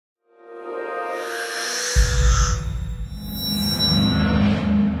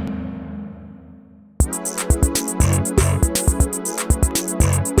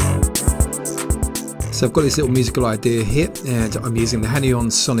So I've got this little musical idea here, and I'm using the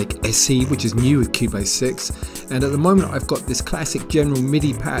Halion Sonic SE, which is new with Cubase 6. And at the moment I've got this classic general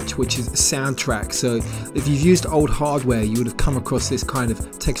MIDI patch, which is a soundtrack. So if you've used old hardware, you would have come across this kind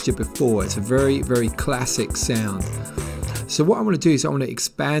of texture before. It's a very, very classic sound. So what I want to do is I want to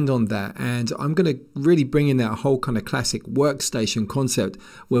expand on that, and I'm going to really bring in that whole kind of classic workstation concept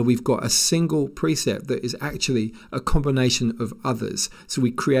where we've got a single preset that is actually a combination of others. So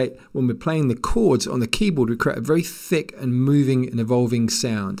we create, when we're playing the chords on the keyboard, we create a very thick and moving and evolving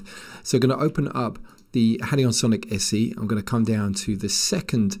sound. So I'm going to open up the Halion Sonic SE. I'm going to come down to the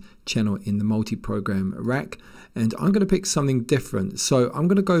second channel in the multi-program rack, and I'm going to pick something different. So I'm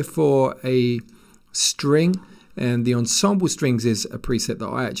going to go for a string. And the ensemble strings is a preset that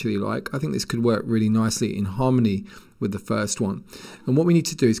I actually like. I think this could work really nicely in harmony with the first one. And what we need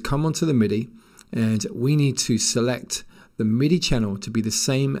to do is come onto the MIDI, and we need to select the MIDI channel to be the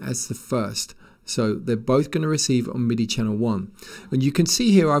same as the first. So they're both going to receive on MIDI channel 1. And you can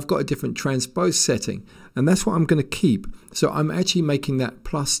see here I've got a different transpose setting, and that's what I'm going to keep. So I'm actually making that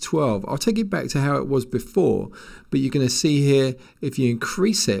plus 12. I'll take it back to how it was before, but you're going to see here, if you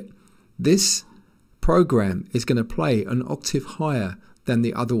increase it, this program is going to play an octave higher than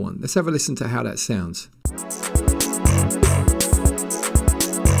the other one. Let's have a listen to how that sounds.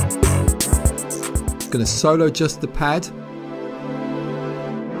 Going to solo just the pad.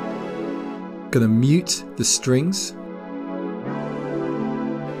 Going to mute the strings.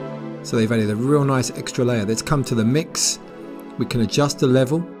 So they've added a real nice extra layer. Let's come to the mix. We can adjust the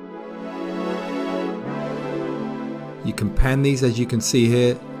level. You can pan these, as you can see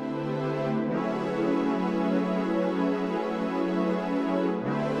here.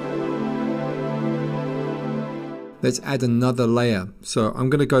 Let's add another layer. So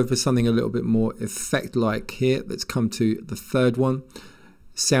I'm going to go for something a little bit more effect-like here. Let's come to the third one,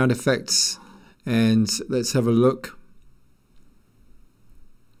 sound effects, and let's have a look.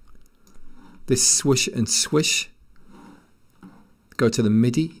 This swish and swish. Go to the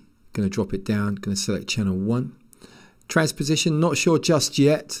MIDI, going to drop it down, going to select channel 1. Transposition, not sure just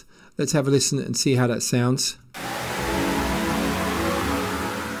yet. Let's have a listen and see how that sounds.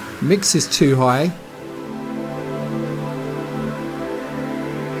 Mix is too high.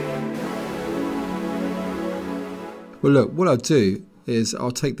 Well, look, what I'll do is I'll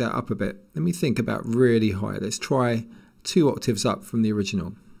take that up a bit. Let me think about really high. Let's try 2 octaves up from the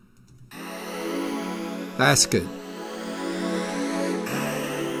original. That's good.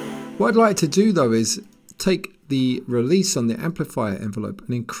 What I'd like to do though is take the release on the amplifier envelope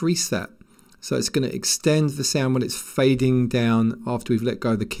and increase that. So it's going to extend the sound when it's fading down after we've let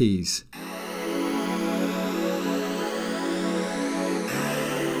go of the keys.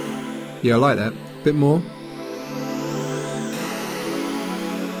 Yeah, I like that. A bit more.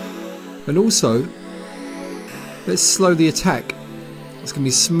 And also, let's slow the attack. It's going to be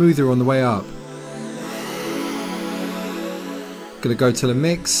smoother on the way up. Going to go to the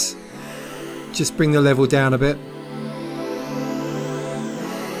mix. Just bring the level down a bit.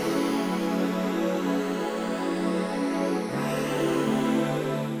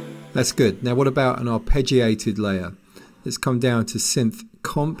 That's good. Now what about an arpeggiated layer? Let's come down to synth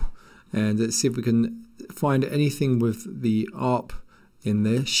comp, and let's see if we can find anything with the ARP in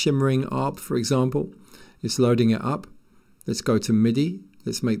there. Shimmering ARP, for example. It's loading it up. Let's go to MIDI.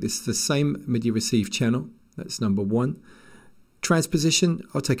 Let's make this the same MIDI receive channel. That's number 1. Transposition,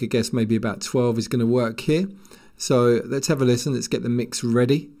 I'll take a guess, maybe about 12 is going to work here. So let's have a listen. Let's get the mix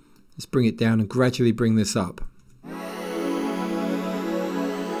ready. Let's bring it down and gradually bring this up.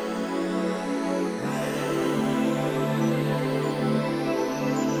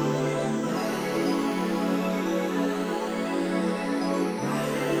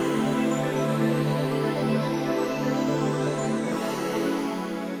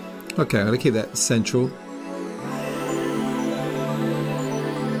 Okay, I'm going to keep that central.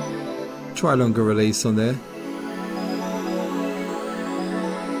 Try a longer release on there.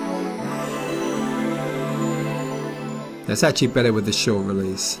 That's actually better with the short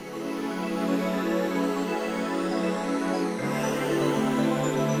release.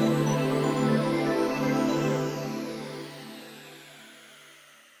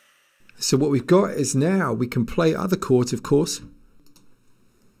 So what we've got is now we can play other chords, of course.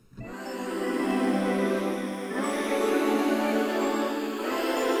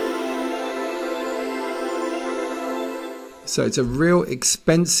 So it's a real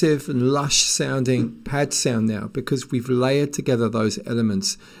expensive and lush sounding pad sound now because we've layered together those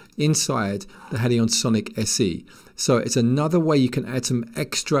elements inside the Halion Sonic SE. So it's another way you can add some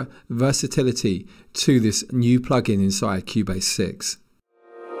extra versatility to this new plugin inside Cubase 6.